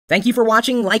Thank you for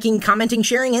watching, liking, commenting,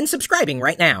 sharing, and subscribing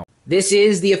right now. This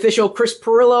is the official Chris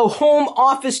Pirillo Home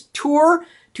Office Tour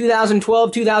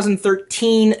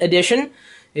 2012-2013 edition.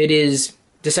 It is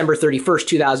December 31st,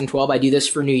 2012. I do this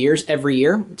for New Year's every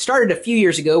year. It started a few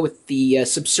years ago with the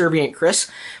subservient Chris.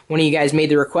 One of you guys made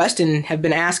the request and have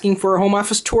been asking for a home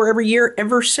office tour every year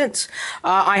ever since.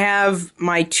 I have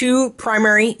my two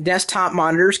primary desktop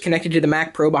monitors connected to the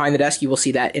Mac Pro behind the desk. You will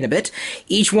see that in a bit.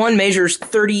 Each one measures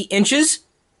 30 inches.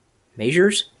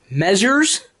 Measures,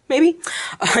 maybe?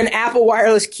 An Apple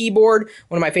wireless keyboard,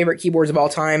 one of my favorite keyboards of all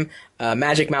time,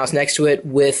 Magic Mouse next to it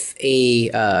with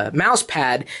a mouse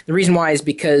pad. The reason why is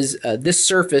because this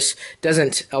Surface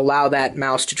doesn't allow that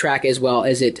mouse to track as well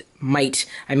as it might.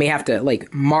 I may have to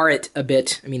mar it a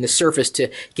bit, the Surface, to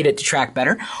get it to track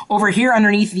better. Over here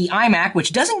underneath the iMac,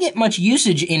 which doesn't get much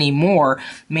usage anymore,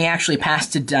 may actually pass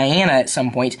to Diana at some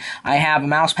point, I have a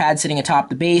mouse pad sitting atop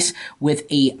the base with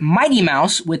a Mighty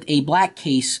Mouse with a black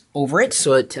case over it,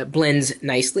 so it blends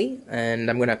nicely. And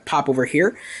I'm going to pop over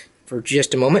here for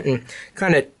just a moment and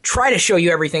kind of try to show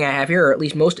you everything I have here, or at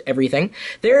least most everything.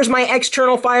 There's my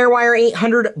external FireWire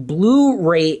 800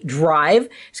 Blu-ray drive.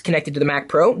 It's connected to the Mac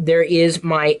Pro. There is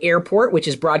my AirPort, which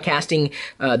is broadcasting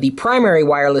the primary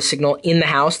wireless signal in the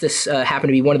house. This happened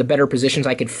to be one of the better positions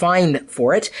I could find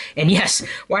for it. And yes,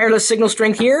 wireless signal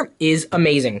strength here is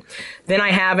amazing. Then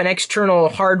I have an external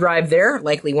hard drive there,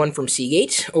 likely one from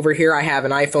Seagate. Over here I have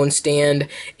an iPhone stand,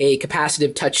 a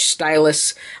capacitive touch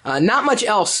stylus, not much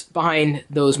else behind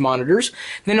those monitors.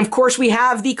 Then, of course, we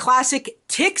have the classic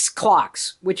Tix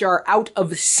clocks, which are out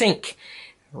of sync.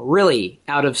 Really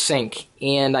out of sync.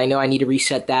 And I know I need to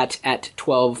reset that at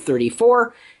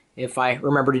 12:34 if I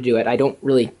remember to do it. I don't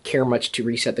really care much to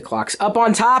reset the clocks. Up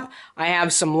on top, I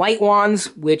have some light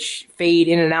wands, which fade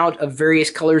in and out of various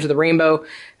colors of the rainbow.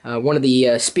 One of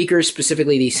the speakers,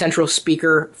 specifically the central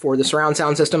speaker for the surround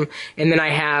sound system. And then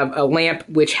I have a lamp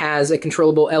which has a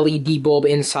controllable LED bulb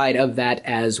inside of that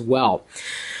as well.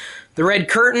 The red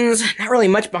curtains, not really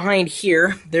much behind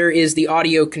here. There is the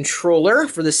audio controller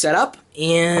for the setup,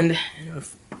 and I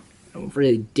don't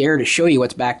really dare to show you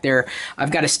what's back there.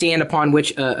 I've got a stand upon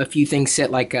which a few things sit,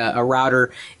 like a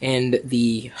router and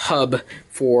the hub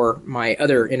for my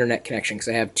other internet connection, because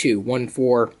I have two. One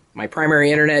for my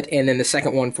primary internet, and then the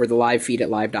second one for the live feed at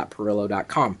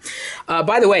live.pirillo.com.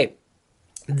 By the way,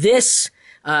 this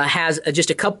has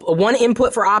just one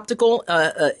input for optical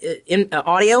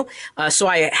audio, so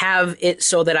I have it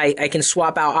so that I can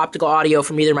swap out optical audio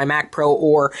from either my Mac Pro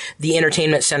or the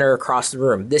entertainment center across the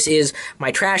room. This is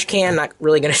my trash can. Not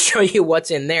really going to show you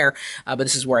what's in there, but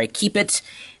this is where I keep it.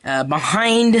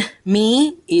 Behind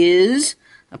me is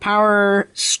a power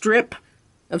strip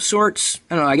of sorts.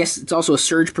 I don't know, I guess it's also a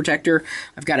surge protector.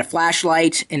 I've got a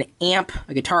flashlight, an amp,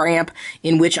 a guitar amp,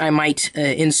 in which I might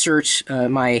insert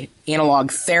my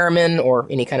analog theremin or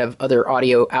any kind of other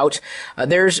audio out.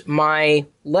 There's my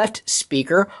left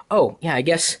speaker. Oh, yeah, I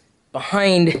guess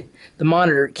behind the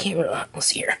monitor, let's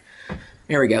see here.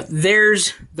 There we go.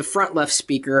 There's the front left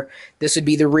speaker. This would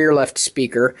be the rear left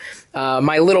speaker.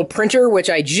 My little printer, which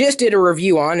I just did a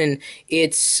review on, and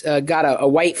it's got a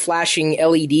white flashing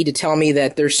LED to tell me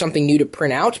that there's something new to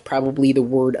print out, probably the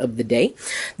word of the day.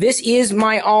 This is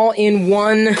my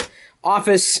all-in-one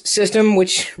office system,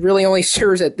 which really only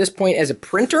serves at this point as a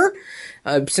printer.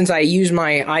 Since I use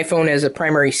my iPhone as a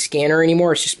primary scanner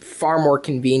anymore, it's just far more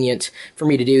convenient for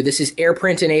me to do. This is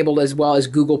AirPrint enabled as well as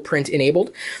Google Print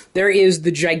enabled. There is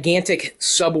the gigantic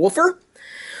subwoofer.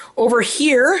 Over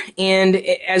here, and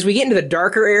as we get into the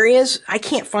darker areas, I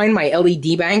can't find my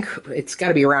LED bank. It's got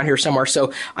to be around here somewhere,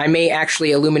 so I may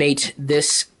actually illuminate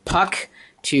this puck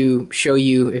to show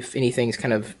you if anything's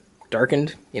kind of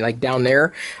darkened, like down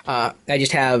there. I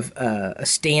just have a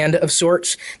stand of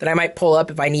sorts that I might pull up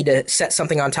if I need to set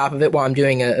something on top of it while I'm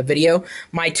doing a video.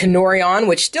 My Tenorion,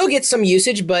 which still gets some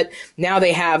usage, but now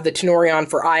they have the Tenorion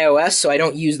for iOS, so I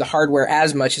don't use the hardware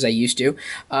as much as I used to.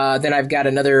 Then I've got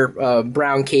another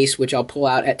brown case, which I'll pull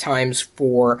out at times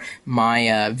for my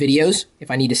videos. If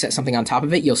I need to set something on top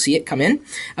of it, you'll see it come in.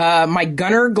 My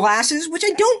Gunner glasses, which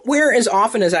I don't wear as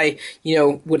often as I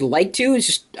would like to. It's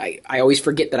just I always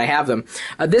forget that I have them.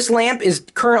 This lamp is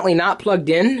currently not plugged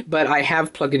in, but I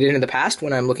have plugged it in the past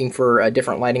when I'm looking for a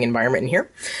different lighting environment in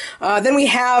here. Then we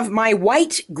have my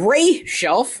white-gray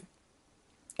shelf.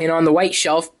 And on the white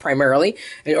shelf, primarily,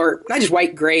 or not just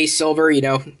white, gray, silver,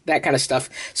 that kind of stuff.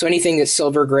 So anything that's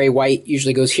silver, gray, white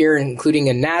usually goes here, including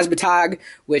a Nazbatag,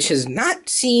 which has not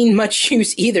seen much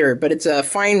use either, but it's a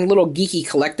fine little geeky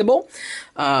collectible.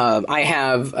 I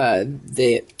have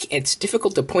it's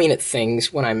difficult to point at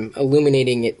things when I'm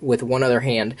illuminating it with one other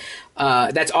hand.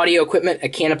 That's audio equipment, a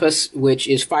Canopus, which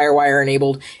is FireWire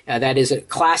enabled. That is a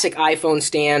classic iPhone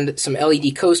stand, some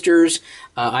LED coasters.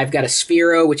 I've got a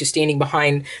Sphero, which is standing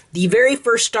behind the very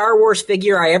first Star Wars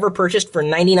figure I ever purchased for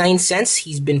 99 cents.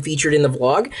 He's been featured in the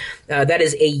vlog. That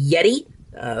is a Yeti,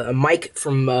 a mic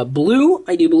from Blue,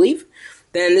 I do believe.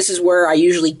 Then this is where I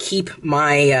usually keep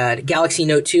my Galaxy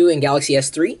Note 2 and Galaxy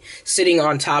S3, sitting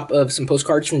on top of some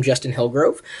postcards from Justin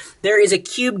Hillgrove. There is a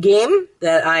Cube game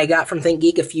that I got from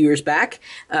ThinkGeek a few years back.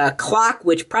 A clock,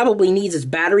 which probably needs its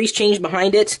batteries changed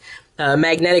behind it. A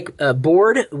magnetic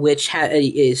board, which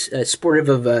is supportive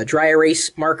of dry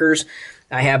erase markers.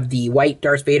 I have the white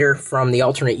Darth Vader from the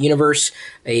alternate universe,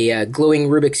 a glowing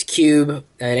Rubik's Cube,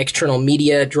 an external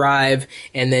media drive,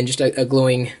 and then just a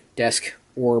glowing desk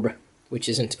orb, which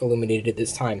isn't illuminated at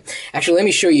this time. Actually, let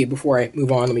me show you before I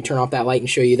move on. Let me turn off that light and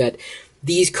show you that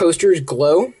these coasters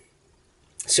glow.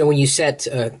 So when you set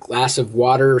a glass of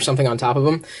water or something on top of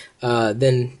them,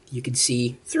 then you can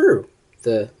see through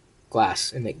the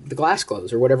glass, and the glass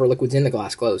glows, or whatever liquid's in the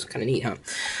glass glows. Kind of neat, huh?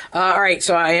 All right,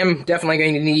 so I am definitely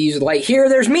going to need to use the light here.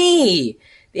 There's me!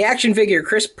 The action figure,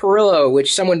 Chris Pirillo,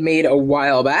 which someone made a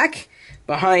while back.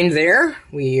 Behind there,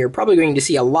 we are probably going to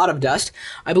see a lot of dust.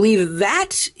 I believe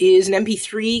that is an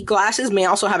MP3 glasses, may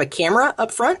also have a camera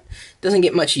up front. Doesn't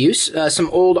get much use. Some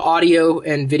old audio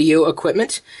and video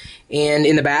equipment. And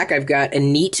in the back, I've got a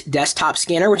neat desktop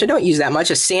scanner, which I don't use that much.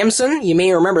 A Samsung, you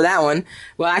may remember that one.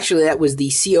 Well, actually, that was the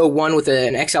CO1 with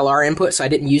an XLR input, so I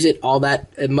didn't use it all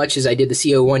that much as I did the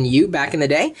CO1U back in the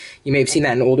day. You may have seen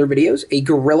that in older videos. A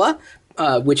Gorilla,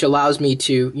 which allows me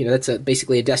to, that's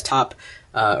basically a desktop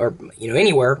or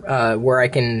anywhere where I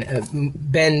can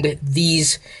bend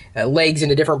these legs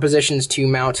into different positions to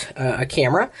mount a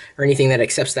camera or anything that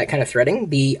accepts that kind of threading.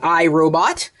 The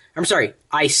iRobot,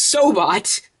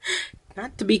 iSobot,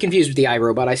 not to be confused with the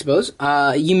iRobot, I suppose.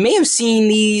 You may have seen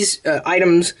these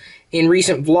items in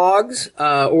recent vlogs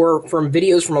or from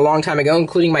videos from a long time ago,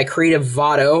 including my Creative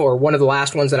Votto, or one of the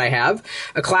last ones that I have.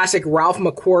 A classic Ralph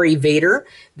McQuarrie Vader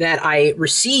that I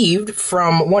received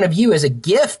from one of you as a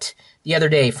gift the other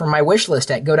day from my wish list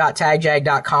at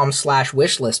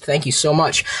go.tagjag.com/wishlist. Thank you so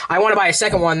much. I want to buy a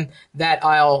second one that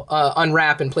I'll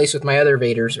unwrap and place with my other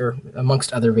Vaders, or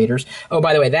amongst other Vaders. Oh,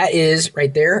 by the way, that is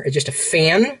right there. It's just a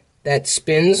fan that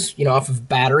spins, off of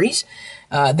batteries.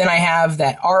 Then I have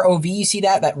that ROV. You see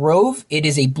that Rove? It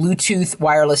is a Bluetooth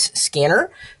wireless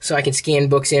scanner, so I can scan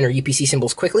books in or UPC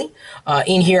symbols quickly.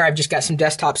 In here, I've just got some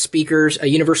desktop speakers, a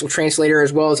universal translator,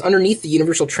 as well as underneath the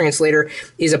universal translator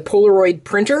is a Polaroid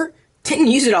printer.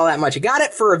 Didn't use it all that much. I got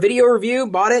it for a video review,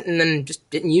 bought it, and then just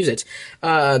didn't use it.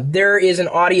 There is an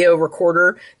audio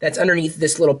recorder that's underneath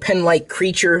this little pen-like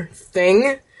creature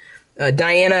thing.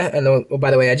 Diana, oh, by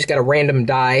the way, I just got a random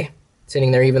die sitting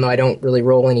there, even though I don't really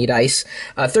roll any dice.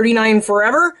 39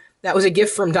 Forever. That was a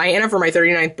gift from Diana for my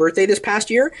 39th birthday this past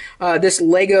year. This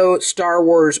Lego Star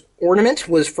Wars ornament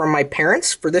was from my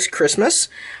parents for this Christmas.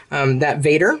 That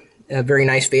Vader, a very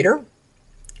nice Vader.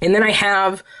 And then I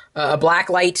have a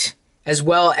blacklight, as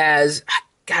well as,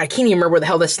 God, I can't even remember what the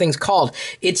hell this thing's called.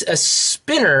 It's a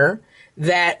spinner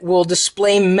that will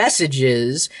display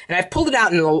messages, and I've pulled it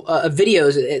out in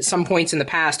videos at some points in the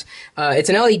past. It's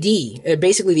an LED.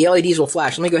 Basically, the LEDs will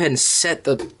flash. Let me go ahead and set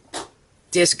the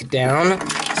disc down.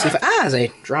 See if as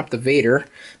I drop the Vader, I'm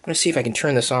going to see if I can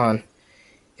turn this on.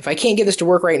 If I can't get this to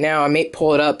work right now, I may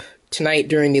pull it up tonight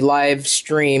during the live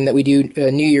stream that we do,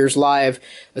 New Year's Live,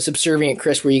 a Subservient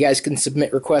Chris, where you guys can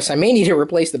submit requests. I may need to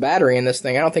replace the battery in this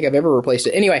thing. I don't think I've ever replaced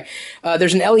it. Anyway,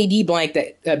 there's an LED bank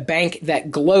that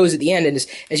glows at the end, and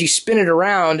as you spin it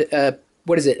around,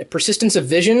 what is it? A persistence of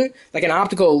vision, like an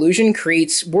optical illusion,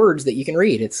 creates words that you can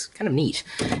read. It's kind of neat.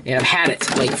 And I've had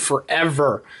it like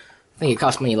forever. I think it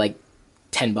cost me like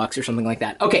 $10 or something like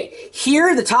that. Okay,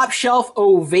 here, the top shelf,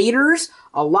 Vaders.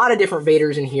 A lot of different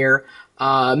Vaders in here.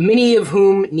 Many of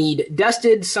whom need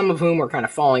dusted, some of whom are kind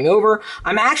of falling over.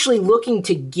 I'm actually looking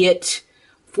to get,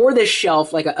 for this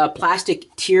shelf, like a plastic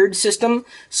tiered system,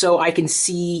 so I can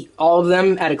see all of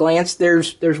them at a glance.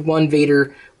 There's one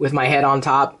Vader with my head on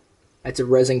top. That's a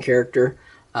resin character,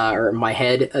 or my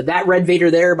head. That red Vader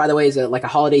there, by the way, is like a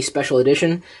holiday special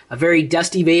edition. A very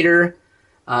dusty Vader.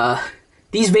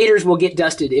 These Vaders will get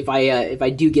dusted if I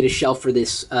do get a shelf for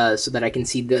this, so that I can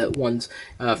see the ones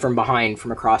from behind,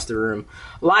 from across the room.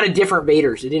 A lot of different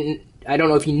Vaders. I don't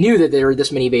know if you knew that there were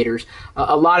this many Vaders.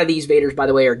 A lot of these Vaders, by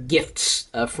the way, are gifts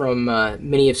from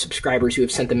many of subscribers who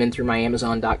have sent them in through my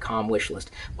Amazon.com wish list.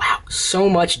 Wow, so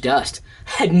much dust.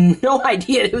 I had no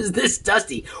idea it was this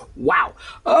dusty. Wow.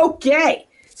 Okay,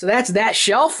 so that's that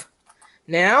shelf.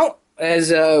 Now,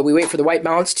 as we wait for the white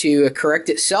balance to correct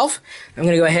itself, I'm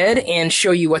going to go ahead and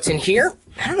show you what's in here.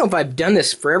 I don't know if I've done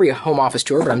this for every home office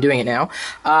tour, but I'm doing it now.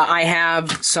 I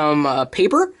have some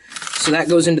paper, so that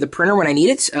goes into the printer when I need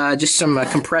it. Just some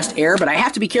compressed air, but I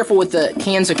have to be careful with the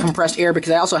cans of compressed air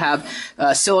because I also have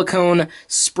silicone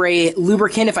spray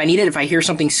lubricant if I need it, if I hear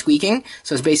something squeaking.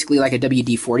 So it's basically like a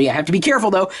WD-40. I have to be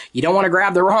careful, though. You don't want to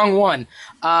grab the wrong one.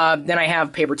 Then I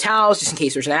have paper towels, just in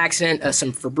case there's an accident.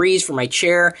 Some Febreze for my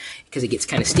chair, because it gets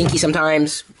kind of stinky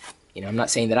sometimes. You know, I'm not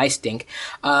saying that I stink.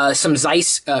 Some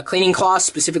Zeiss cleaning cloths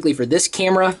specifically for this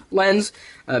camera lens.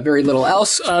 Very little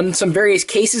else. Some various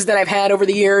cases that I've had over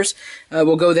the years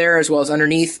will go there, as well as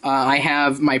underneath. I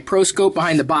have my Pro Scope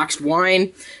behind the boxed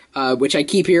wine, which I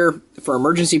keep here for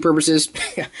emergency purposes.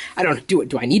 I don't do it.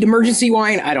 Do I need emergency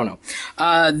wine? I don't know.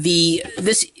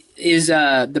 This is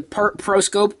the Pro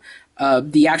Scope.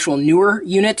 The actual newer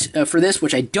unit for this,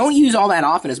 which I don't use all that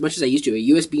often as much as I used to. A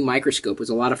USB microscope was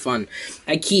a lot of fun.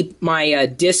 I keep my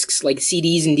discs, like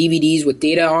CDs and DVDs with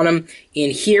data on them,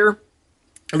 in here,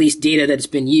 at least data that's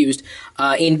been used.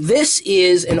 And this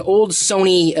is an old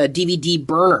Sony DVD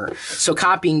burner. So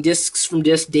copying discs from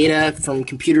disk, data from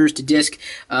computers to disk,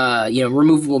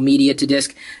 removable media to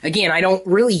disk. Again, I don't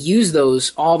really use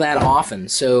those all that often,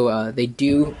 so they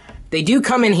do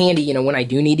come in handy, when I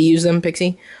do need to use them,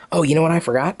 Pixie. Oh, you know what I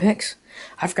forgot, Pix?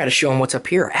 I forgot to show them what's up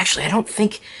here. Actually, I don't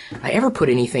think I ever put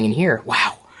anything in here.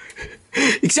 Wow.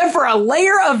 Except for a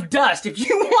layer of dust, if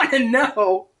you want to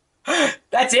know.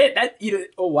 That's it.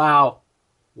 Oh, wow.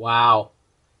 Wow.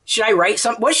 Should I write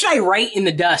something? What should I write in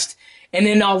the dust? And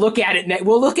then I'll look at it.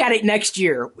 We'll look at it next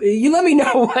year. You let me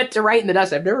know what to write in the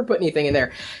dust. I've never put anything in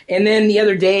there. And then the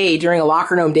other day, during a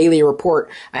Locker Gnome Daily Report,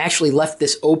 I actually left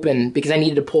this open because I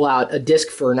needed to pull out a disc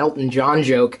for an Elton John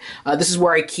joke. This is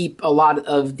where I keep a lot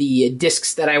of the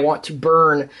discs that I want to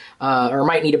burn, or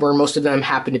might need to burn. Most of them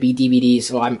happen to be DVDs,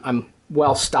 so I'm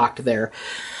well stocked there.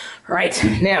 All right,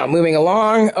 now moving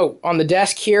along. Oh, on the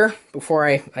desk here, before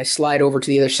I slide over to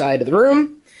the other side of the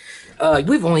room.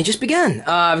 We've only just begun.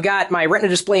 I've got my Retina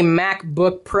Display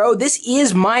MacBook Pro. This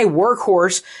is my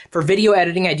workhorse for video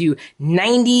editing. I do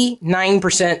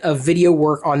 99% of video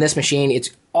work on this machine.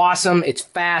 It's awesome. It's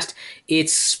fast.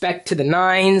 It's spec to the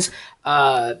nines.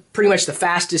 Pretty much the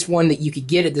fastest one that you could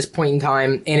get at this point in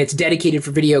time, and it's dedicated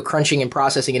for video crunching and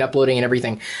processing and uploading and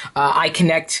everything. I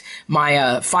connect my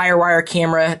FireWire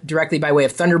camera directly by way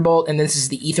of Thunderbolt, and this is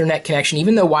the Ethernet connection.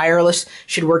 Even though wireless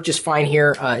should work just fine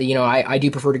here, I do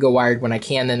prefer to go wired when I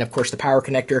can. Then, of course, the power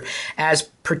connector, as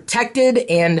protected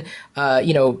and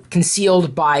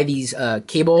concealed by these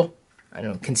cable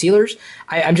concealers.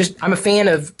 I'm a fan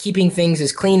of keeping things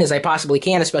as clean as I possibly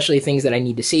can, especially things that I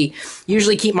need to see.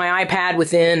 Usually keep my iPad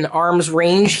within arm's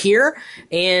range here,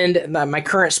 and my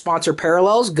current sponsor,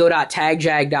 Parallels,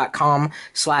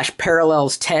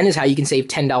 go.tagjag.com/parallels10 is how you can save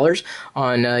 $10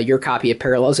 on your copy of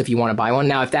Parallels if you want to buy one.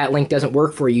 Now, if that link doesn't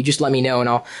work for you, just let me know, and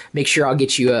I'll make sure I'll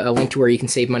get you a link to where you can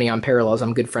save money on Parallels.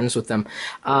 I'm good friends with them.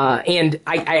 And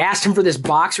I asked him for this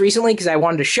box recently because I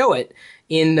wanted to show it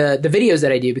in the videos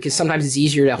that I do, because sometimes it's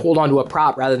easier to hold on to a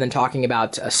prop rather than talking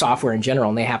about software in general,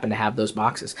 and they happen to have those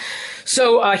boxes.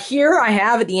 So here I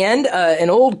have at the end an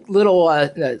old little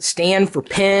stand for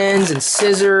pens and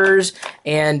scissors,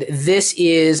 and this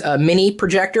is a mini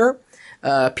projector.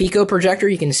 Pico projector.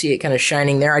 You can see it kind of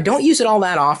shining there. I don't use it all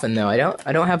that often, though. I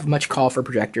don't have much call for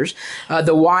projectors.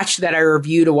 The watch that I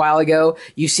reviewed a while ago,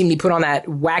 you've seen me put on that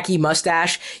wacky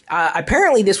mustache.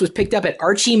 Apparently this was picked up at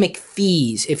Archie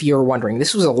McPhee's, if you were wondering.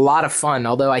 This was a lot of fun,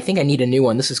 although I think I need a new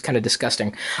one. This is kind of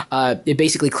disgusting. It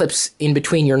basically clips in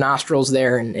between your nostrils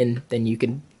there, and then you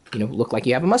can look like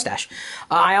you have a mustache.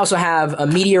 I also have a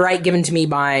meteorite given to me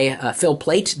by Phil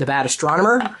Plait, the bad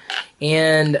astronomer.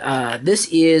 And this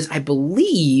is, I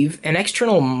believe, an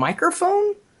external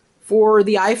microphone for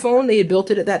the iPhone. They had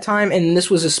built it at that time. And this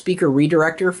was a speaker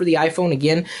redirector for the iPhone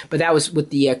again. But that was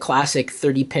with the classic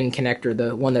 30-pin connector,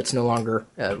 the one that's no longer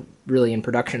really in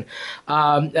production.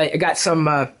 I got some,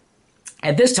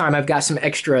 at this time, I've got some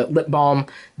extra lip balm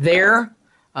there.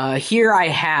 Here I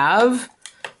have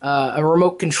a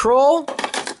remote control.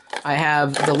 I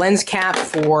have the lens cap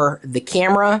for the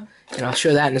camera, and I'll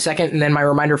show that in a second. And then my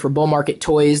reminder for Bull Market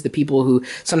Toys, the people who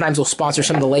sometimes will sponsor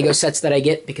some of the Lego sets that I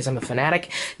get because I'm a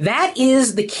fanatic. That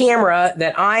is the camera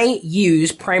that I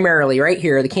use primarily right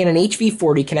here, the Canon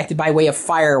HV40 connected by way of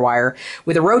FireWire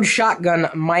with a Rode Shotgun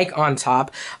mic on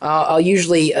top. I'll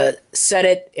usually set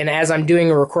it, and as I'm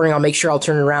doing a recording, I'll make sure I'll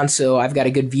turn it around so I've got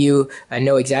a good view. I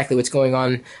know exactly what's going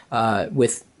on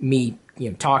with me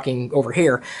talking over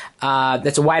here.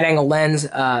 That's a wide-angle lens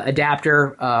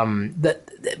adapter.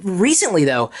 Recently,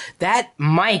 though, that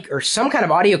mic or some kind of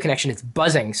audio connection is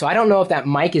buzzing. So I don't know if that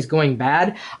mic is going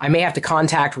bad. I may have to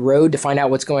contact Rode to find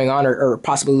out what's going on, or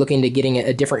possibly look into getting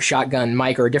a different shotgun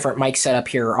mic or a different mic setup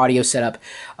here, or audio setup.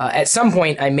 At some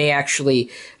point, I may actually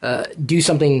do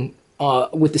something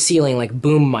with the ceiling, like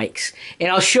boom mics.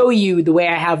 And I'll show you the way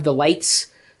I have the lights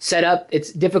set up.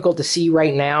 It's difficult to see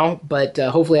right now, but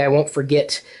hopefully I won't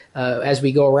forget as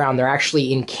we go around. They're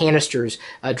actually in canisters,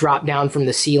 drop down from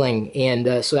the ceiling,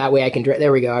 and so that way I can,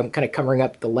 there we go, I'm kind of covering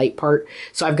up the light part.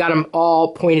 So I've got them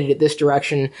all pointed at this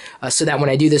direction, so that when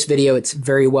I do this video, it's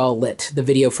very well lit, the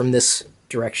video from this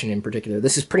direction in particular.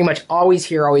 This is pretty much always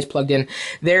here, always plugged in.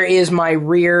 There is my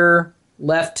rear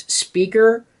left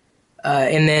speaker.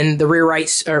 And then the rear right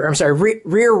speaker,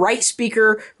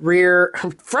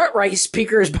 front right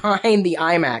speaker is behind the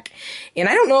iMac. And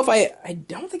I don't know if I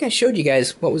don't think I showed you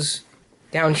guys what was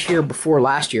down here before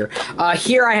last year.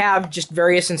 Here I have just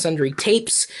various and sundry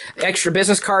tapes, extra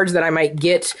business cards that I might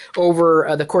get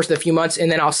over the course of a few months,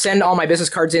 and then I'll send all my business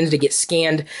cards in to get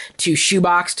scanned to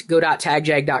Shoeboxed,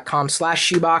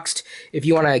 go.tagjag.com/shoeboxed if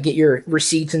you want to get your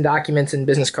receipts and documents and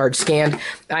business cards scanned.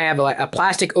 I have a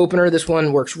plastic opener. This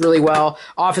one works really well.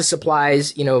 Office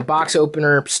supplies, box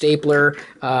opener, stapler.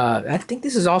 I think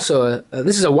this is also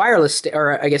this is a wireless,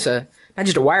 or I guess not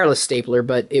just a wireless stapler,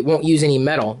 but it won't use any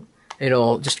metal.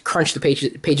 It'll just crunch the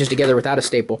pages together without a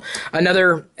staple.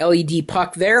 Another LED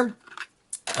puck there.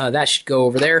 That should go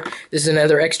over there. This is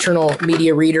another external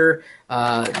media reader.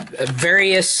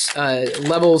 Various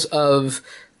levels of,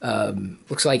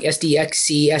 looks like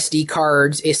SDXC, SD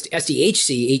cards,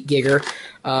 SDHC 8 gigger.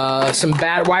 Some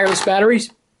wireless batteries.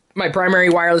 My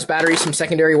primary wireless batteries, some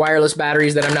secondary wireless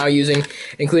batteries that I'm now using,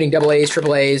 including AA's,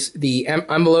 AAA's, the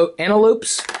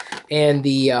envelopes, and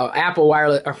the Apple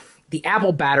wireless. The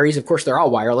Apple batteries, of course, they're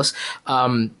all wireless,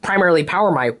 primarily power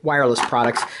my wireless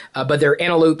products, but they're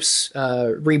Envelopes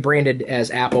rebranded as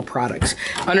Apple products.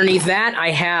 Underneath that,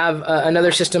 I have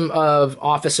another system of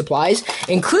office supplies,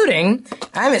 including,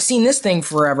 I haven't seen this thing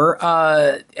forever.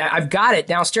 I've got it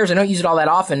downstairs. I don't use it all that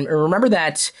often. Remember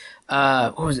that,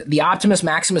 what was it? The Optimus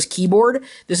Maximus keyboard.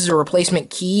 This is a replacement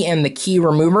key and the key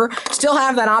remover. Still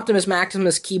have that Optimus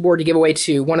Maximus keyboard to give away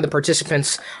to one of the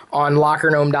participants on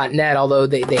LockerGnome.net, although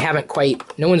they haven't quite,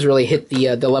 no one's really hit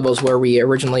the levels where we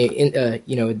originally,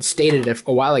 stated it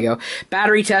a while ago.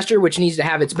 Battery tester, which needs to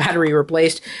have its battery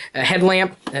replaced. A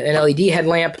headlamp, an LED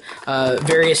headlamp,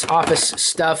 various office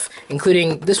stuff,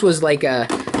 including, this was like an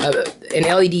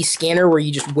LED scanner where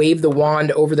you just wave the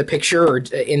wand over the picture,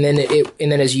 and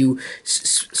then as you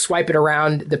swipe it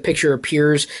around, the picture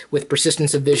appears with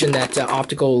persistence of vision, that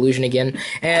optical illusion again.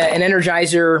 An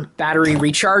Energizer battery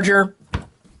recharger.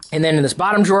 And then in this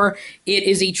bottom drawer, it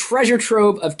is a treasure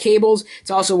trove of cables.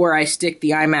 It's also where I stick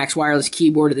the iMac's wireless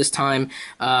keyboard at this time.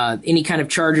 Any kind of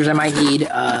chargers I might need,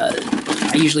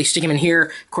 I usually stick them in here.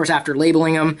 Of course, after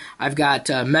labeling them, I've got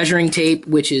measuring tape,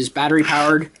 which is battery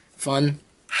powered, fun,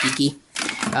 geeky.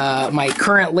 My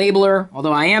current labeler,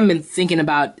 although I am thinking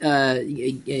about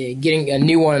getting a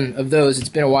new one of those. It's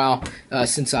been a while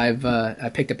since I've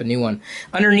picked up a new one.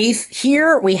 Underneath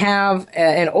here, we have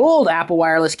an old Apple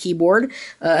wireless keyboard,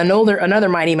 another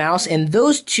Mighty Mouse, and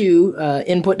those two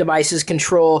input devices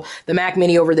control the Mac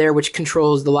Mini over there, which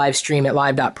controls the live stream at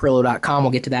live.pirillo.com.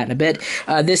 We'll get to that in a bit.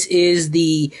 This is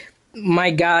the,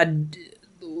 my God,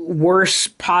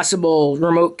 worst possible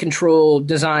remote control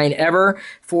design ever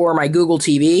for my Google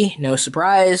TV. No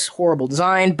surprise, horrible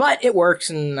design, but it works,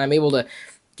 and I'm able to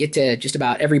get to just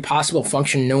about every possible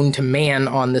function known to man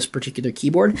on this particular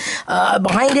keyboard.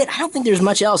 Behind it, I don't think there's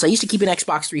much else. I used to keep an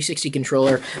Xbox 360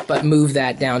 controller, but moved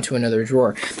that down to another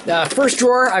drawer. First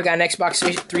drawer, I've got an Xbox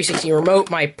 360 remote,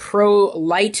 my Pro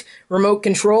Lite remote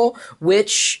control,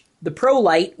 which the Pro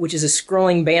Lite, which is a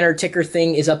scrolling banner ticker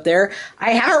thing, is up there.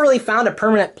 I haven't really found a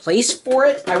permanent place for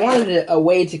it. I wanted a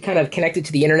way to kind of connect it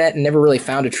to the internet and never really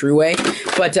found a true way.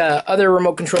 But other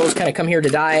remote controls kind of come here to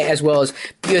die, as well as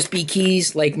USB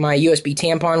keys, like my USB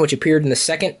tampon, which appeared in the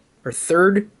second or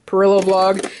third Pirillo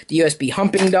vlog, the USB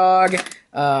humping dog.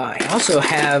 I also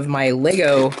have my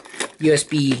Lego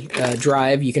USB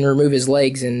drive. You can remove his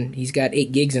legs, and he's got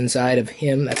 8 gigs inside of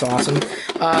him. That's awesome.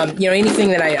 Anything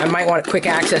that I might want quick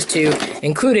access to,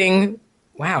 including,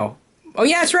 wow. Oh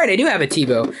yeah, that's right, I do have a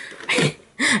TiVo.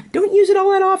 Don't use it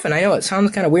all that often. I know it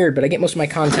sounds kind of weird, but I get most of my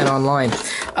content online.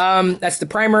 That's the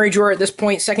primary drawer at this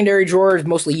point. Secondary drawer is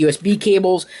mostly USB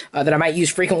cables that I might use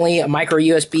frequently. A micro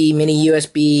USB, mini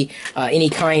USB, any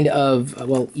kind of,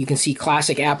 well, you can see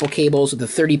classic Apple cables with a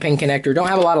 30-pin connector. Don't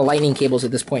have a lot of lightning cables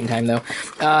at this point in time, though.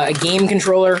 A game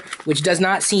controller, which does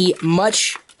not see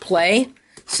much play,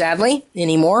 sadly,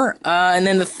 anymore. And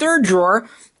then the third drawer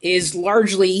is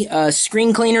largely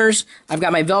screen cleaners. I've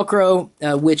got my Velcro,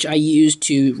 which I use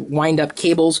to wind up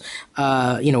cables.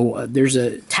 There's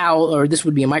a towel, or this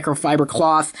would be a microfiber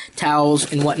cloth,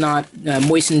 towels and whatnot,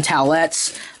 moistened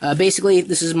towelettes. Basically,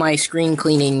 this is my screen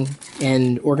cleaning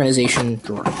and organization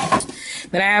drawer.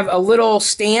 Then I have a little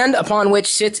stand upon which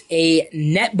sits a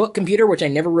netbook computer, which I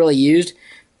never really used.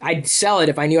 I'd sell it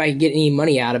if I knew I could get any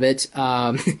money out of it.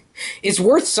 It's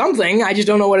worth something. I just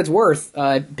don't know what it's worth.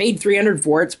 Paid $300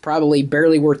 for it. It's probably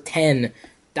barely worth $10.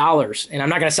 And I'm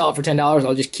not going to sell it for $10.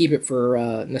 I'll just keep it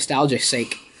for nostalgia's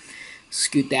sake.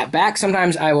 Scoot that back.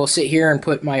 Sometimes I will sit here and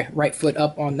put my right foot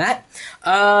up on that.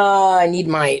 I need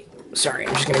my... Sorry,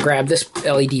 I'm just going to grab this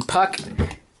LED puck,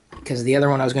 because the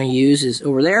other one I was going to use is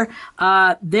over there.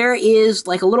 There is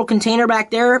like a little container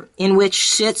back there in which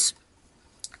sits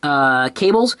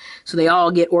cables, so they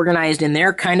all get organized in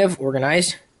there, kind of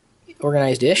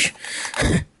organized-ish.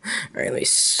 Alright, let me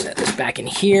set this back in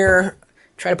here.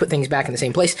 Try to put things back in the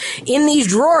same place. In these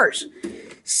drawers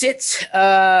sits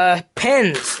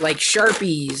pens like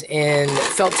Sharpies and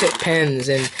felt tip pens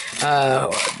and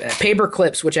paper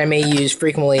clips, which I may use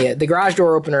frequently. The garage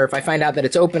door opener, if I find out that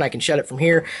it's open, I can shut it from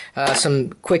here.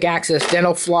 Some quick access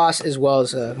dental floss, as well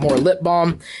as more lip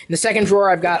balm. In the second drawer,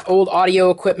 I've got old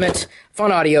audio equipment,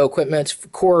 fun audio equipment,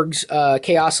 Korg's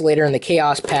K-Oscillator and the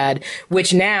Chaos Pad,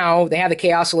 which now they have the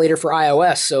K-Oscillator for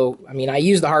iOS. So, I mean, I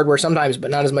use the hardware sometimes, but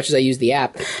not as much as I use the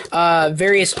app.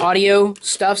 Various audio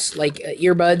stuffs like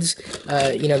earbuds,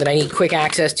 that I need quick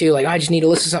access to. Like, I just need to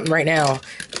listen to something right now.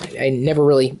 I never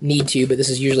really need to, but this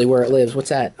is usually where it lives. What's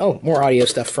that? Oh, more audio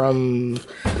stuff from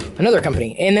another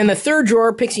company. And then the third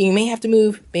drawer, Pixie, you may have to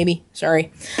move, baby.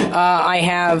 Sorry. I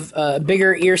have a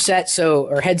bigger ear set,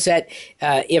 or headset.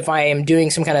 If I am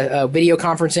doing some kind of video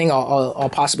conferencing, I'll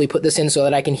possibly put this in so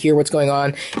that I can hear what's going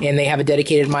on. And they have a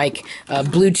dedicated mic,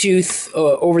 Bluetooth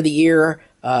over the ear,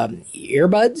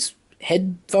 earbuds,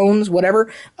 headphones,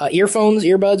 whatever, earphones,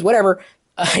 earbuds, whatever.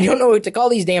 I don't know what to call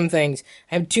these damn things.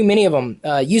 I have too many of them.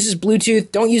 Uses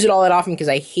Bluetooth. Don't use it all that often because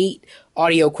I hate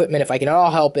audio equipment if I can at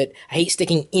all help it. I hate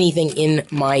sticking anything in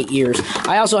my ears.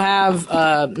 I also have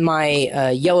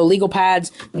my yellow legal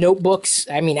pads, notebooks,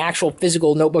 actual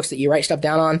physical notebooks that you write stuff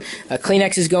down on.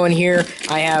 Kleenexes go in here.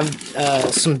 I have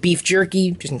some beef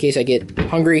jerky, just in case I get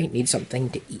hungry, need something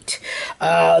to eat.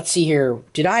 Let's see here.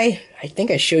 I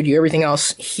think I showed you everything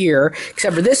else here,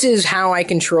 except for this is how I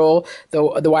control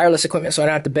the wireless equipment, so I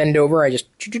don't have to bend over. I just,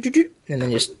 and then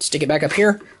just stick it back up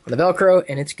here on the Velcro,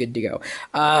 and it's good to go.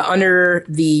 Under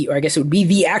or I guess it would be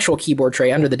the actual keyboard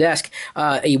tray under the desk,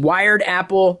 a wired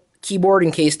Apple keyboard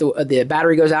in case the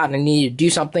battery goes out and I need to do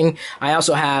something. I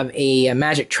also have a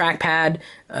Magic trackpad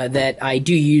that I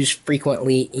do use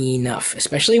frequently enough,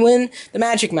 especially when the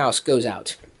Magic Mouse goes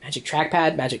out. Magic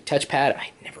trackpad, Magic touchpad, I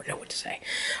never know what to say.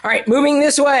 All right, moving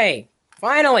this way.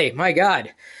 Finally, my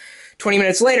God. 20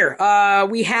 minutes later,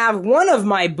 we have one of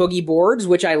my boogie boards,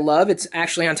 which I love. It's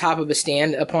actually on top of a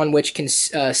stand upon which can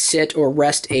sit or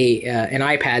rest an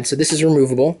iPad. So this is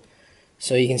removable.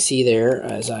 So you can see there,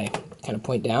 as I kind of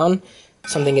point down,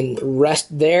 something can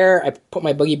rest there. I put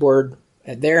my boogie board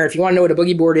there. If you want to know what a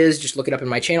boogie board is, just look it up in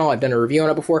my channel. I've done a review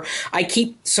on it before. I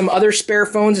keep some other spare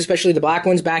phones, especially the black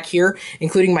ones back here,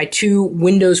 including my two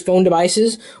Windows Phone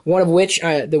devices, one of which,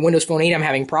 the Windows Phone 8, I'm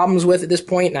having problems with at this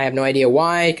point, and I have no idea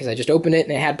why, because I just opened it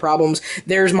and it had problems.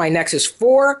 There's my Nexus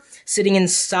 4 sitting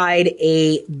inside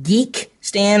a Geek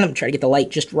stand. I'm trying to get the light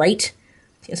just right.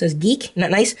 It says Geek. Isn't that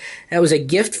nice? That was a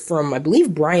gift from, I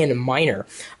believe, Brian Miner.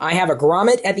 I have a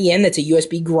grommet at the end that's a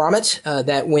USB grommet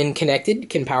that, when connected,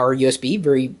 can power USB.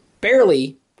 Very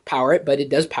barely power it, but it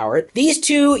does power it. These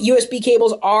two USB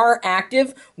cables are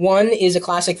active. One is a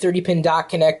classic 30-pin dock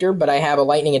connector, but I have a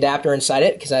lightning adapter inside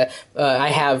it because I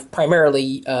have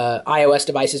primarily iOS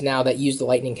devices now that use the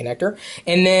lightning connector.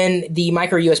 And then the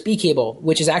micro USB cable,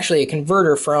 which is actually a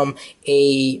converter from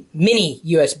a mini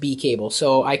USB cable,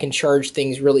 so I can charge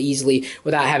things really easily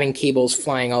without having cables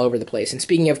flying all over the place. And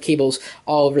speaking of cables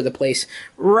all over the place,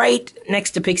 right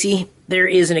next to Pixie, there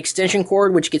is an extension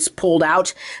cord which gets pulled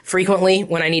out frequently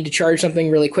when I need to charge something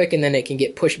really quick, and then it can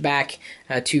get pushed back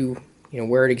to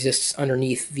where it exists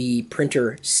underneath the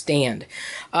printer stand.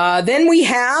 Then we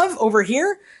have over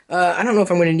here I don't know if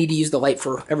I'm going to need to use the light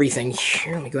for everything.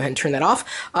 Here, let me go ahead and turn that off.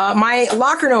 My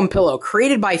locker gnome pillow,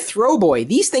 created by Throwboy.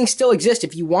 These things still exist.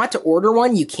 If you want to order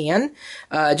one, you can.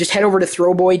 Just head over to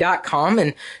throwboy.com,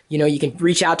 and you can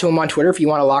reach out to them on Twitter. If you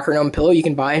want a locker gnome pillow, you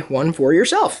can buy one for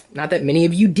yourself. Not that many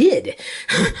of you did.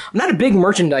 I'm not a big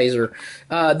merchandiser.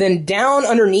 Then down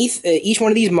underneath each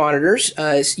one of these monitors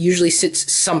usually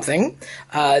sits something.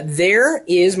 There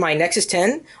is my Nexus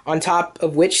 10, on top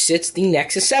of which sits the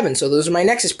Nexus 7. So those are my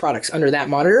Nexus products under that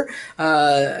monitor.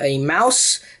 A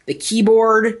mouse, the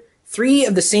keyboard, 3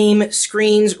 of the same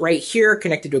screens right here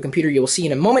connected to a computer you will see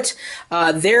in a moment.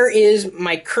 There is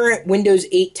my current Windows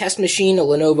 8 test machine, a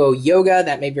Lenovo Yoga.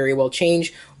 That may very well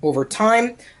change over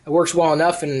time. It works well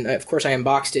enough, and of course I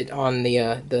unboxed it on the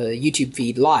YouTube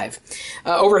feed live.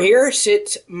 Over here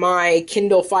sit my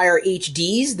Kindle Fire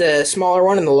HDs, the smaller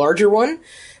one and the larger one.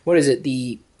 What is it?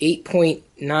 The 8.9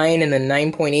 and the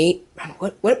 9.8?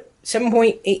 What?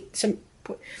 7.8?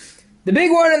 The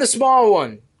big one and the small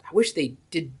one. I wish they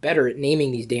did better at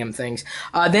naming these damn things.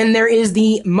 Then there is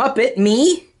the Muppet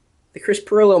Me, the Chris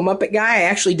Pirillo Muppet guy. I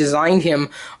actually designed him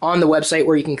on the website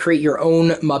where you can create your own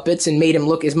Muppets and made him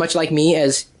look as much like me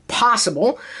as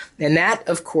possible. And that,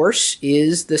 of course,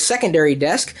 is the secondary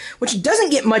desk, which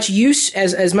doesn't get much use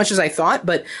as much as I thought,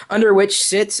 but under which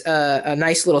sits a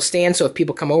nice little stand. So if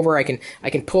people come over, I can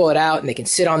pull it out and they can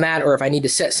sit on that. Or if I need to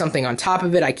set something on top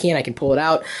of it, I can pull it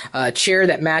out. A chair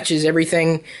that matches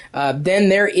everything. Then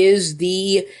there is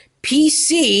the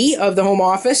PC of the home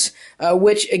office,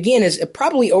 which again is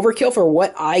probably overkill for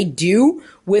what I do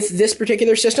with this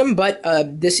particular system, but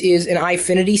this is an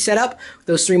iFinity setup.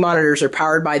 Those 3 monitors are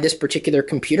powered by this particular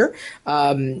computer.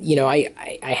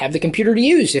 I have the computer to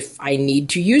use if I need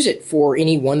to use it for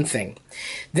any one thing.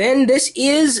 Then this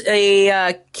is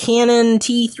a Canon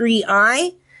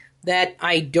T3i that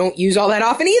I don't use all that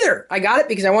often either. I got it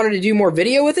because I wanted to do more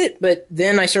video with it, but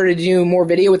then I started to do more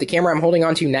video with the camera I'm holding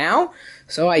onto now,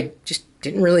 so I just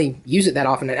didn't really use it that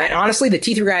often. And honestly, the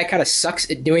T3i kind of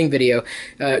sucks at doing video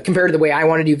compared to the way I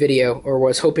want to do video, or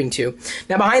was hoping to.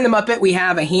 Now, behind the Muppet, we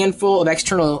have a handful of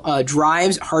external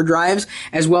drives, hard drives,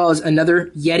 as well as another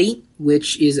Yeti,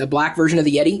 which is a black version of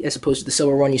the Yeti, as opposed to the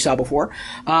silver one you saw before.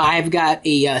 I've got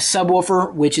a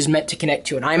subwoofer, which is meant to connect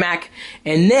to an iMac.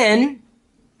 And then,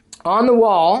 on the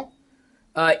wall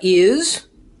is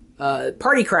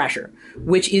Party Crasher,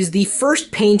 which is the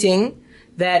first painting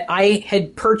that I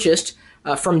had purchased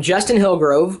from Justin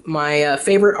Hillgrove, my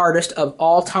favorite artist of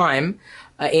all time,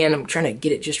 and I'm trying to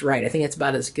get it just right. I think it's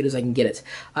about as good as I can get it.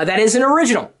 That is an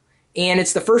original, and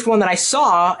it's the first one that I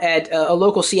saw at a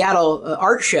local Seattle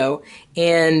art show,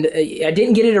 and I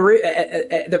didn't get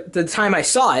it at the time I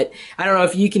saw it. I don't know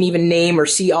if you can even name or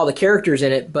see all the characters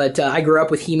in it, but I grew up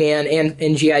with He-Man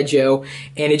and G.I. Joe,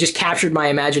 and it just captured my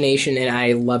imagination, and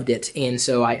I loved it, and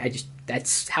so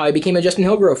that's how I became a Justin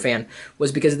Hillgrove fan,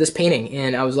 was because of this painting.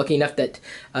 And I was lucky enough that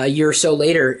a year or so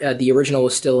later, the original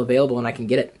was still available and I can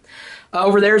get it.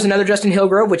 Over there is another Justin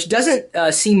Hillgrove, which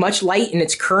doesn't see much light in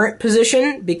its current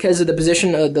position because of the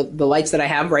position of the lights that I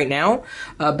have right now.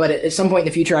 But at some point in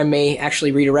the future, I may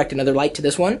actually redirect another light to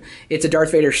this one. It's a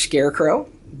Darth Vader Scarecrow.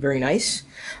 Very nice.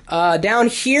 Down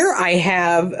here, I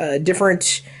have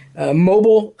different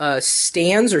mobile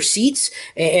stands or seats,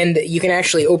 and you can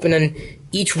actually open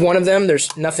each one of them.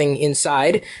 There's nothing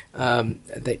inside,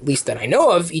 at least that I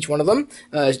know of. Each one of them,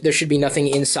 there should be nothing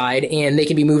inside, and they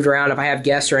can be moved around if I have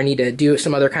guests or I need to do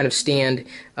some other kind of stand.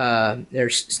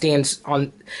 There's stands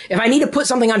on. If I need to put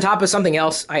something on top of something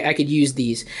else, I could use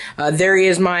these. There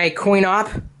is my coin op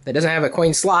that doesn't have a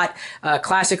coin slot,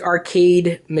 classic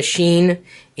arcade machine,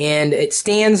 and it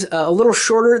stands a little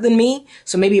shorter than me,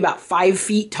 so maybe about 5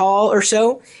 feet tall or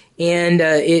so. And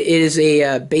it is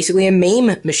basically a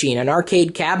MAME machine, an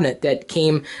arcade cabinet that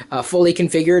came fully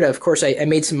configured. Of course, I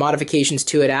made some modifications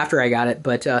to it after I got it,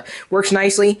 but works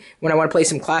nicely when I want to play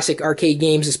some classic arcade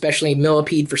games, especially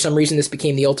Millipede. For some reason, this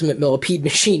became the ultimate Millipede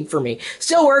machine for me.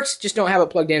 Still works, just don't have it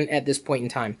plugged in at this point in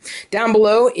time. Down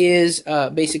below is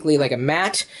basically like a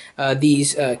mat.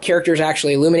 These characters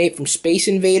actually illuminate from Space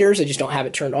Invaders. I just don't have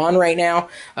it turned on right now.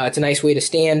 It's a nice way to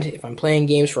stand if I'm playing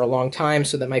games for a long time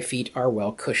so that my feet are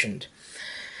well cushioned.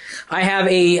 I have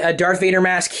a Darth Vader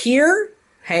mask here,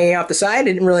 hanging off the side. I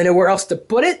didn't really know where else to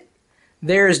put it.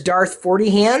 There's Darth 40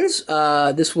 Hands.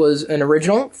 This was an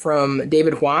original from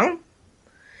David Huang.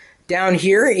 Down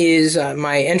here is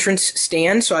my entrance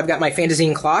stand, so I've got my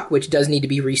Fantasine clock, which does need to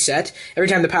be reset. Every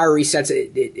time the power resets,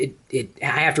 I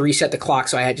have to reset the clock,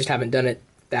 so I just haven't done it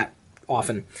that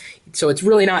often. So it's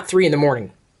really not 3 in the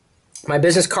morning. My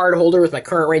business card holder with my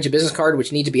current range of business card,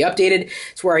 which need to be updated.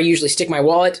 It's where I usually stick my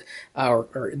wallet, or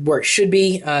where it should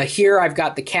be. Here I've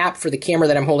got the cap for the camera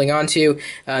that I'm holding on to,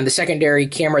 the secondary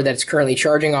camera that's currently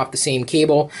charging off the same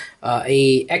cable.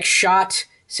 A X-Shot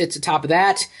sits atop of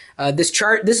that. This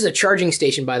is a charging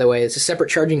station, by the way. It's a separate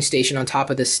charging station on top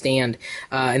of this stand.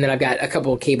 And then I've got a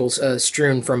couple of cables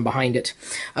strewn from behind it.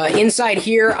 Inside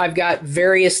here, I've got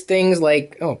various things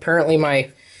like, apparently my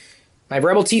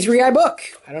Rebel T3i book.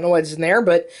 I don't know what's in there,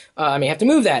 but I may have to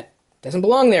move that. Doesn't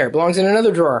belong there. It belongs in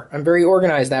another drawer. I'm very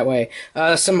organized that way.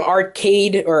 Some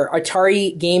arcade or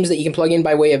Atari games that you can plug in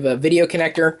by way of a video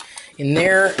connector in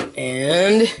there.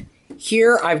 And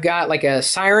here I've got like a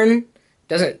siren.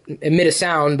 Doesn't emit a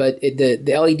sound, but the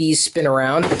LEDs spin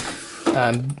around.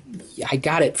 I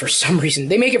got it for some reason.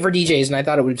 They make it for DJs, and I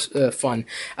thought it was fun.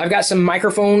 I've got some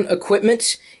microphone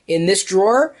equipment in this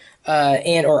drawer.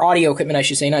 Or audio equipment, I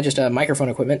should say, not just microphone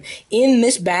equipment. In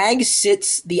this bag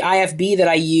sits the IFB that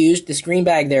I used, this green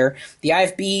bag there, the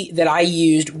IFB that I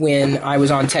used when I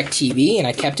was on Tech TV, and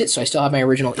I kept it, so I still have my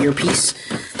original earpiece.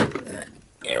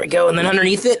 There we go, and then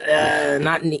underneath it,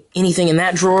 not anything in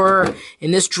that drawer.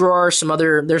 In this drawer,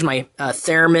 there's my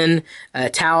Theremin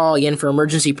towel, again, for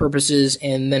emergency purposes,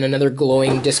 and then another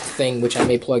glowing disc thing, which I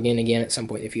may plug in again at some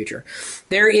point in the future.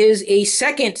 There is a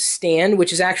second stand,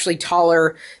 which is actually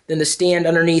taller than the stand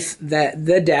underneath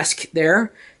the desk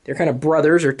there. They're kind of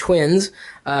brothers or twins.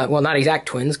 Well, not exact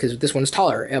twins, because this one's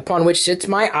taller. Upon which sits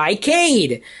my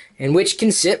iCade, in which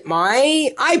can sit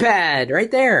my iPad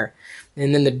right there.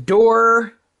 And then the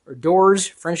door, or doors,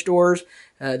 French doors,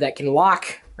 that can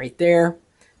lock right there.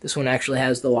 This one actually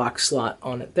has the lock slot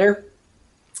on it there.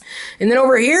 And then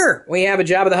over here, we have a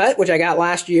Jabba the Hutt, which I got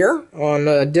last year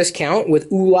on discount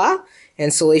with Oola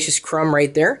and Salacious Crumb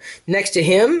right there. Next to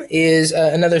him is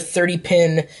another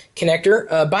 30-pin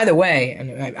connector. By the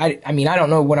way, I mean, I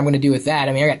don't know what I'm going to do with that.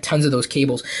 I mean, I got tons of those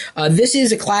cables. This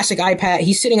is a classic iPad.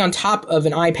 He's sitting on top of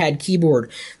an iPad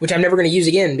keyboard, which I'm never going to use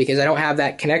again because I don't have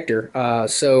that connector.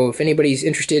 So if anybody's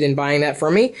interested in buying that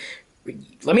from me,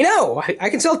 let me know. I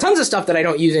can sell tons of stuff that I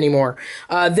don't use anymore.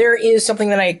 There is something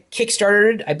that I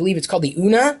kickstarted. I believe it's called the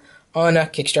Una on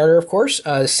Kickstarter, of course.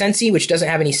 Scentsy, which doesn't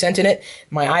have any scent in it.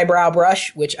 My eyebrow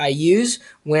brush, which I use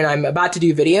when I'm about to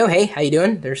do video. Hey, how you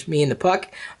doing? There's me and the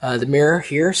puck. The mirror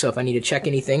here, so if I need to check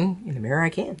anything in the mirror, I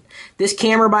can. This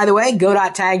camera, by the way,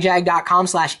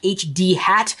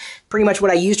 go.tagjag.com/hdhat. Pretty much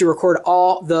what I use to record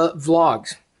all the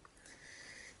vlogs.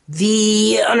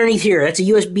 Underneath here, that's a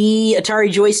USB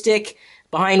Atari joystick,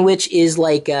 behind which is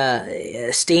like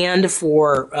a stand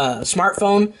for a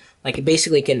smartphone. Like it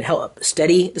basically can help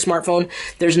steady the smartphone.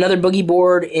 There's another boogie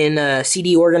board in a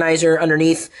CD organizer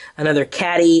underneath, another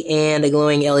caddy, and a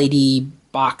glowing LED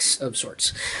box of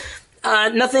sorts.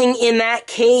 Nothing in that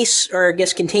case, or I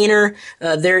guess container.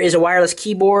 There is a wireless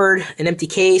keyboard, an empty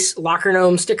case, locker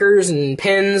gnome stickers and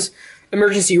pins,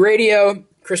 emergency radio,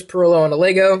 Chris Pirillo on a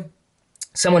Lego.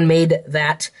 Someone made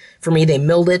that for me. They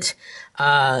milled it.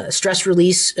 Stress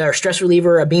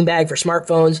reliever, a beanbag for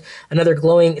smartphones, another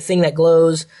glowing thing that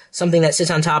glows, something that sits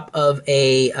on top of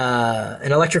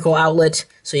an electrical outlet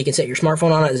so you can set your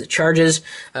smartphone on it as it charges.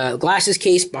 Glasses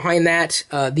case behind that.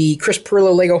 The Chris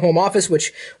Pirillo Lego Home Office,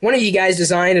 which one of you guys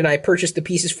designed, and I purchased the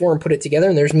pieces for and put it together.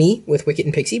 And there's me with Wicket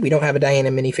and Pixie. We don't have a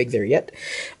Diana minifig there yet.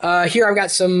 Here I've got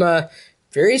some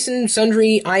various and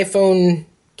sundry iPhone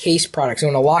case products. I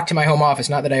want to lock to my home office.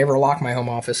 Not that I ever lock my home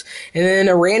office. And then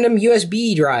a random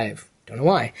USB drive. Don't know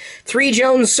why. 3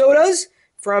 Jones sodas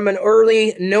from an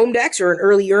early Gnome Dex, or an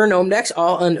earlier Gnome Dex,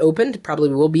 all unopened. Probably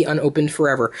will be unopened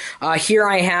forever. Here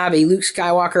I have a Luke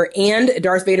Skywalker and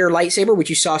Darth Vader lightsaber,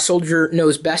 which you saw Soldier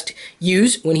Knows Best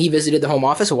use when he visited the home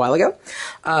office a while ago.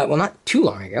 Well, not too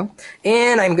long ago.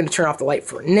 And I'm going to turn off the light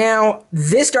for now.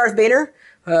 This Darth Vader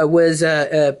was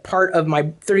a part of my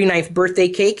 39th birthday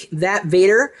cake. That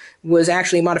Vader was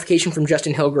actually a modification from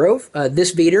Justin Hillgrove. This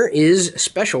Vader is a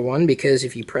special one because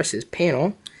if you press his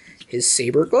panel, his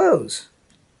saber glows.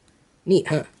 Neat,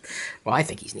 huh? Well, I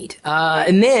think he's neat.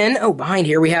 And then, behind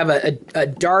here we have a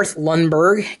Darth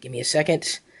Lundberg. Give me a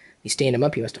second. Let me stand him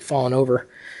up. He must have fallen over.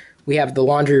 We have the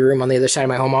laundry room on the other side of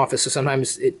my home office, so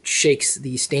sometimes it shakes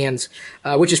the stands,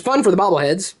 which is fun for the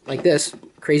bobbleheads, like this.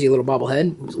 Crazy little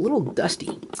bobblehead. It was a little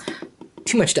dusty.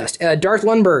 Too much dust. Darth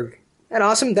Lundberg. That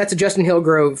awesome? That's a Justin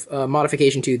Hillgrove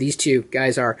modification too. These two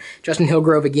guys are. Justin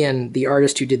Hillgrove, again, the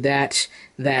artist who did that,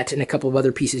 and a couple of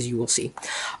other pieces you will see.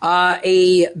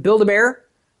 A Build-A-Bear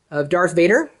of Darth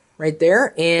Vader, right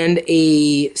there, and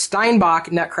a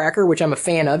Steinbach Nutcracker, which I'm a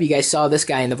fan of. You guys saw this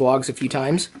guy in the vlogs a few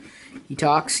times. He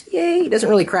talks. Yay, he doesn't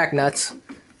really crack nuts.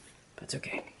 That's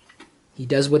okay. He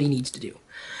does what he needs to do.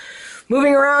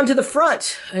 Moving around to the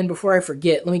front, and before I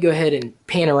forget, let me go ahead and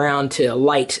pan around to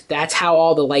light. That's how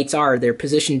all the lights are. They're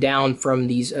positioned down from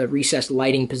these recessed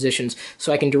lighting positions,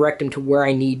 so I can direct them to where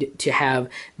I need to have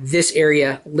this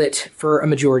area lit for a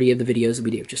majority of the videos that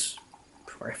we do, just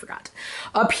before I forgot.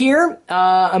 Up here,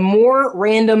 more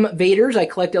random Vaders. I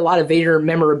collect a lot of Vader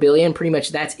memorabilia, and pretty much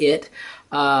that's it.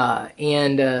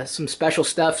 Some special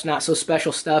stuff, not so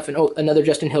special stuff, and oh, another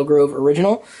Justin Hillgrove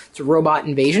original. It's a Robot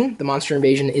Invasion. The Monster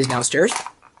Invasion is downstairs.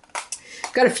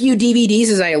 Got a few DVDs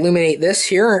as I illuminate this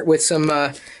here with some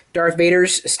Darth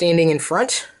Vaders standing in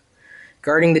front,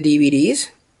 guarding the DVDs.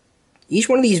 Each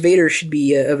one of these Vaders should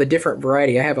be of a different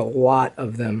variety. I have a lot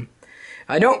of them.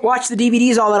 I don't watch the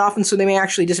DVDs all that often, so they may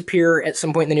actually disappear at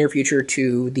some point in the near future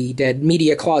to the dead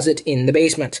media closet in the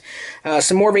basement.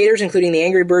 Some more Vaders, including the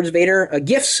Angry Birds Vader.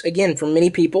 Gifts, again, from many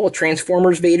people. A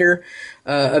Transformers Vader.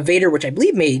 A Vader, which I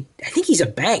believe I think he's a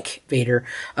bank Vader.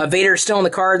 Vader is still in the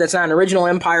card. That's not an original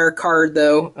Empire card,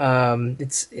 though.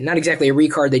 It's not exactly a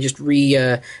re-card. They just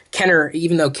Kenner,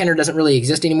 even though Kenner doesn't really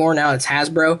exist anymore, now it's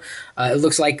Hasbro. It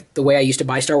looks like the way I used to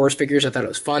buy Star Wars figures. I thought it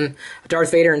was fun.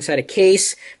 Darth Vader inside a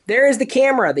case. There is the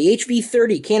camera, the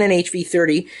HV30, Canon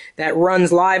HV30, that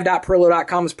runs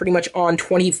live.pirillo.com. It's pretty much on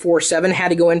 24/7. Had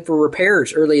to go in for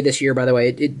repairs early this year, by the way.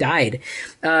 It died.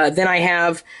 Then I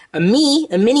have a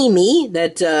mini me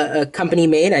that a company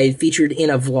made. I had featured in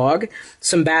a vlog.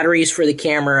 Some batteries for the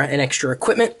camera and extra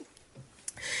equipment.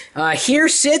 Here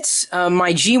sits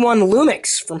my G1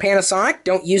 Lumix from Panasonic.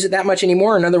 Don't use it that much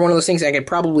anymore. Another one of those things I could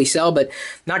probably sell, but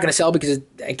not going to sell because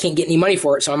I can't get any money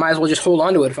for it, so I might as well just hold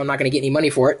on to it if I'm not going to get any money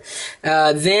for it.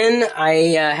 Then I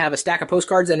have a stack of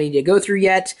postcards that I need to go through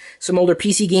yet. Some older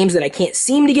PC games that I can't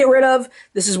seem to get rid of.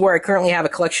 This is where I currently have a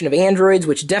collection of Androids,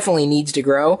 which definitely needs to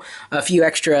grow. A few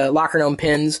extra Locker Gnome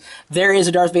pins. There is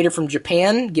a Darth Vader from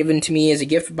Japan, given to me as a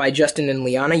gift by Justin and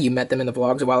Liana. You met them in the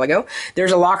vlogs a while ago.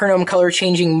 There's a Locker Gnome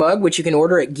color-changing mug, which you can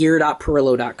order at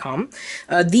gear.pirillo.com.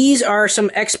 These are some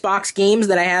Xbox games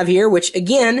that I have here, which,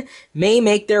 again, may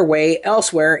make their way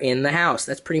elsewhere in the house.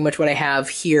 That's pretty much what I have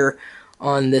here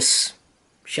on this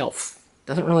shelf.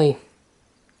 Doesn't really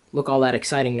look all that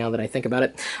exciting now that I think about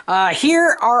it.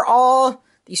 Here are all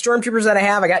the Stormtroopers that I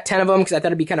have. I got 10 of them because I thought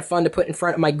it'd be kind of fun to put in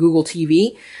front of my Google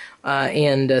TV.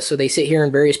 So they sit here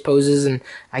in various poses, and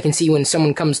I can see when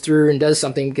someone comes through and does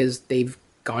something because they've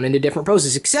gone into different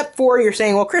poses, except for you're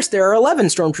saying, well, Chris, there are 11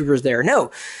 Stormtroopers there.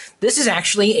 No, this is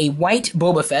actually a white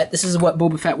Boba Fett. This is what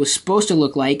Boba Fett was supposed to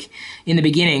look like in the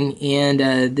beginning,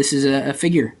 and this is a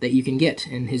figure that you can get,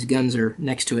 and his guns are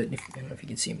next to it. I don't know if you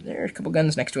can see him. There's a couple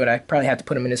guns next to it. I probably have to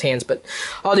put them in his hands, but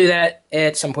I'll do that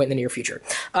at some point in the near future.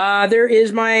 There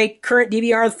is my current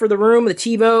DVR for the room, the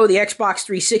TiVo, the Xbox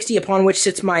 360, upon which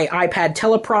sits my iPad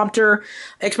teleprompter.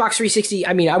 Xbox 360,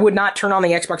 I mean, I would not turn on the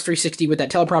Xbox 360 with that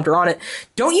teleprompter on it.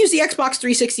 Don't use the Xbox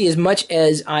 360 as much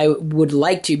as I would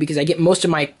like to because I get most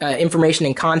of my information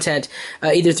and content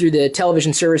either through the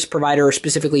television service provider or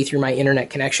specifically through my internet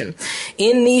connection.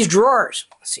 In these drawers,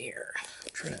 let's see here, I'm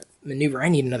trying to maneuver, I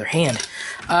need another hand,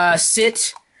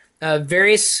 sit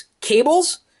various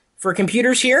cables for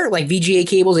computers here, like VGA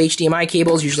cables, HDMI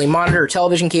cables, usually monitor or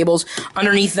television cables.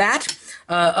 Underneath that,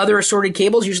 other assorted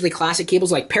cables, usually classic cables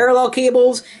like parallel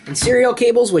cables and serial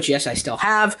cables, which, yes, I still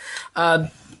have.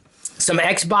 Some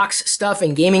Xbox stuff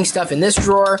and gaming stuff in this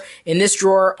drawer. In this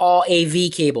drawer, all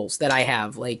AV cables that I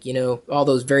have, like, you know, all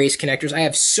those various connectors. I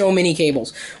have so many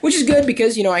cables, which is good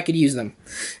because, you know, I could use them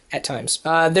at times.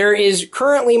 There is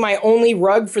currently my only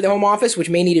rug for the home office, which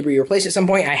may need to be replaced at some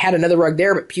point. I had another rug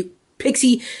there, but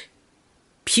Pixie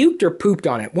puked or pooped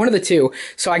on it, one of the two.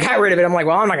 So I got rid of it. I'm like,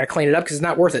 well, I'm not going to clean it up because it's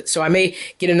not worth it. So I may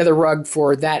get another rug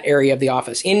for that area of the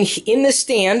office. In this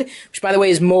stand, which by the way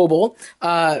is mobile,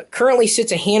 currently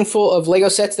sits a handful of Lego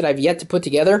sets that I've yet to put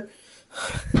together.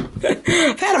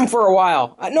 I've had them for a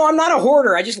while. No, I'm not a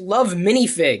hoarder. I just love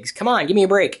minifigs. Come on, give me a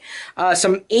break.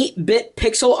 Some 8-bit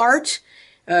pixel art.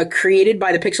 Created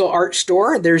by the Pixel Art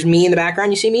Store. There's me in the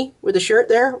background. You see me with the shirt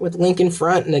there with Link in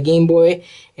front and the Game Boy,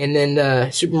 and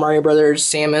then Super Mario Brothers,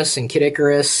 Samus and Kid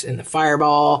Icarus and the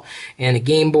Fireball and the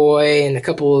Game Boy and a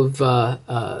couple of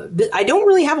I don't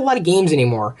really have a lot of games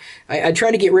anymore. I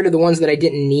try to get rid of the ones that I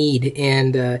didn't need,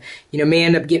 and you know, may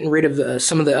end up getting rid of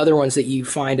some of the other ones that you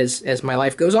find as my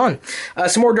life goes on.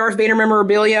 Some more Darth Vader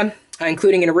memorabilia,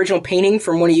 including an original painting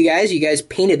from one of you guys. You guys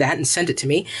painted that and sent it to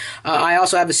me. I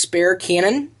also have a spare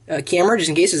Canon camera, just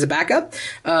in case as a backup.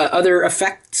 Other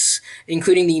effects,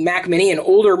 including the Mac Mini, an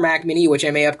older Mac Mini, which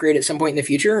I may upgrade at some point in the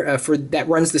future, that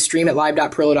runs the stream at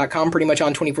live.pirillo.com pretty much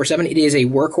on 24/7. It is a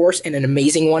workhorse and an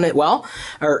amazing one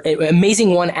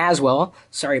as well.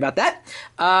 Sorry about that.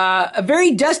 A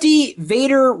very dusty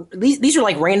Vader. These are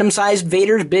like random-sized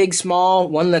Vaders, big, small,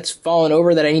 one that's fallen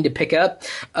over that I need to pick up.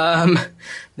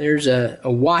 There's a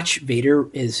watch Vader.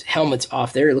 His helmet's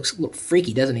off there. It looks a little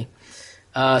freaky, doesn't he?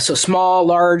 So small,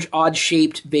 large,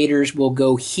 odd-shaped Vaders will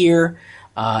go here.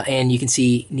 And you can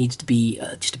see needs to be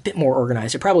just a bit more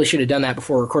organized. I probably should have done that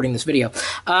before recording this video.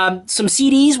 Some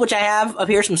CDs, which I have up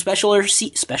here, some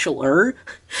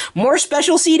more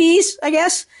special CDs, I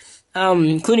guess,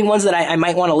 including ones that I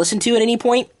might want to listen to at any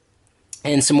point.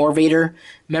 And some more Vader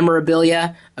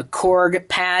memorabilia, a Korg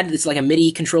pad that's like a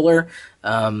MIDI controller,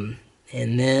 and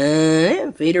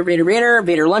then Vader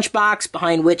lunchbox,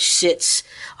 behind which sits,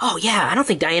 oh yeah, I don't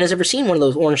think Diana's ever seen one of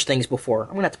those orange things before. I'm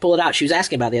going to have to pull it out. She was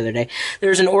asking about it the other day.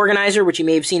 There's an organizer, which you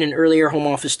may have seen in earlier home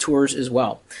office tours as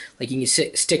well. Like you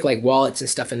can stick like wallets and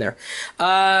stuff in there.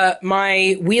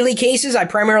 My wheelie cases, I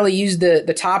primarily use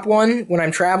the top one when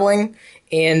I'm traveling.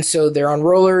 And so they're on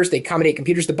rollers, they accommodate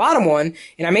computers. The bottom one,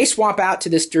 and I may swap out to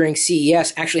this during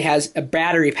CES, actually has a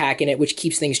battery pack in it, which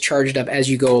keeps things charged up as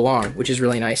you go along, which is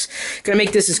really nice. Gonna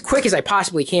make this as quick as I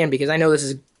possibly can because I know this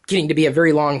is getting to be a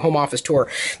very long home office tour.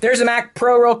 There's a Mac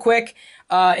Pro real quick.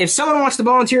 If someone wants to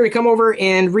volunteer to come over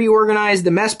and reorganize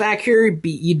the mess back here,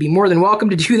 you'd be more than welcome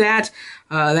to do that.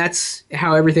 That's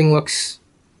how everything looks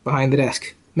behind the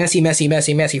desk. Messy, messy,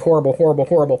 messy, messy, horrible, horrible,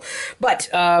 horrible. But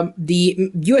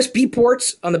the USB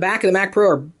ports on the back of the Mac Pro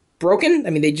are broken. I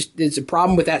mean, there's a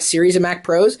problem with that series of Mac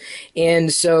Pros,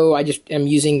 and so I just am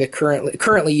using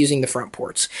currently using the front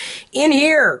ports. In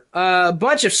here, a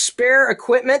bunch of spare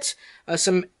equipment.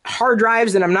 Some hard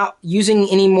drives that I'm not using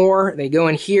anymore. They go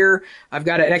in here. I've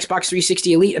got an Xbox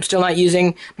 360 Elite I'm still not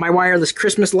using. My wireless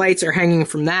Christmas lights are hanging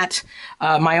from that.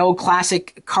 My old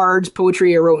classic cards,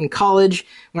 poetry I wrote in college.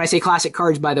 When I say classic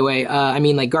cards, by the way, I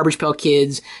mean like Garbage Pail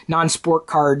Kids, non-sport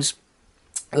cards.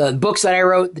 The books that I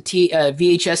wrote, the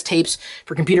VHS tapes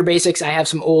for Computer Basics. I have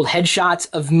some old headshots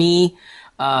of me,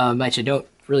 which I don't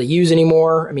really use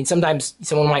anymore. I mean, sometimes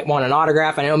someone might want an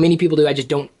autograph. I know many people do. I just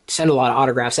don't send a lot of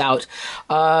autographs out.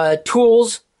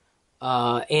 Tools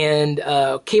and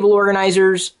cable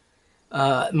organizers,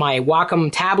 my Wacom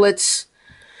tablets,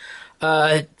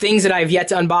 things that I've yet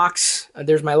to unbox.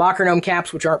 There's my locker gnome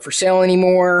caps, which aren't for sale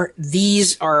anymore.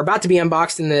 These are about to be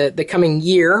unboxed in the coming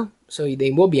year, so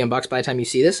they will be unboxed by the time you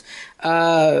see this.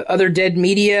 Other dead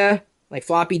media, like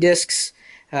floppy disks.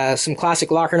 Some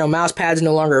classic locker gnome mouse pads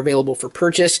no longer available for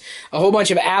purchase. A whole bunch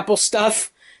of Apple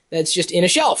stuff that's just in a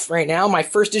shelf right now. My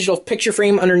first digital picture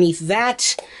frame underneath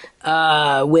that,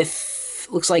 with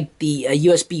looks like the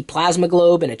USB plasma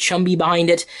globe and a Chumby behind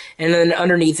it, and then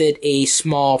underneath it a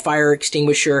small fire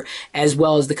extinguisher, as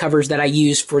well as the covers that I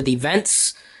use for the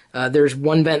vents. There's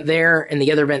one vent there and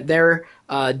the other vent there.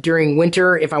 During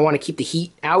winter, if I want to keep the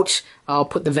heat out, I'll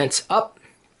put the vents up.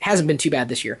 Hasn't been too bad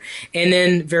this year. And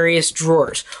then various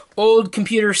drawers. Old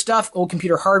computer stuff, old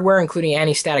computer hardware, including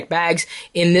anti-static bags.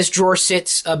 In this drawer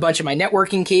sits a bunch of my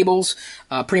networking cables,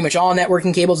 pretty much all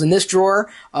networking cables. In this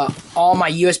drawer, all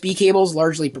my USB cables,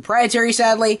 largely proprietary,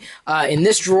 sadly. In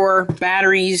this drawer,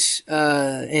 batteries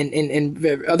and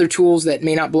other tools that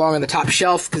may not belong on the top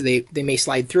shelf because they may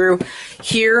slide through.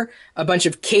 Here, a bunch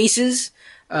of cases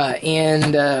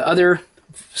and other,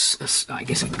 I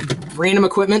guess, random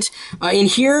equipment. In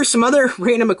here, some other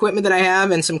random equipment that I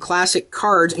have and some classic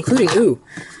cards, including, ooh,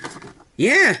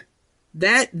 yeah,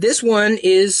 this one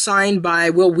is signed by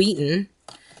Will Wheaton.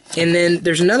 And then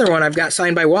there's another one I've got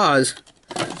signed by Woz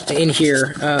in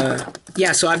here.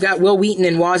 Yeah, so I've got Will Wheaton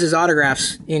and Woz's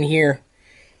autographs in here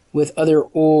with other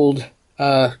old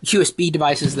USB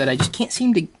devices that I just can't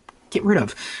seem to get rid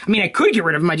of. I mean, I could get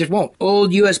rid of them, I just won't.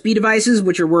 Old USB devices,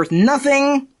 which are worth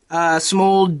nothing. Some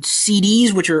old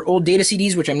CDs, which are old data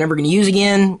CDs, which I'm never going to use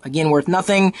again. Again, worth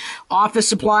nothing. Office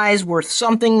supplies, worth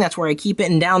something. That's where I keep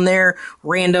it. And down there,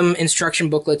 random instruction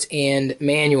booklets and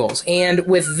manuals. And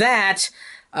with that,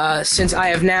 since I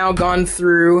have now gone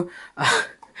through,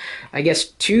 I guess,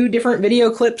 2 different video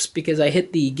clips because I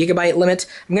hit the gigabyte limit,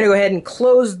 I'm going to go ahead and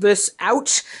close this out.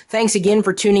 Thanks again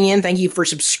for tuning in. Thank you for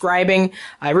subscribing.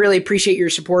 I really appreciate your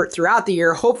support throughout the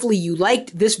year. Hopefully you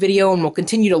liked this video and will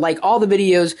continue to like all the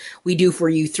videos we do for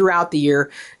you throughout the year.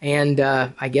 And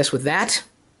I guess with that,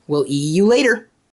 we'll see you later.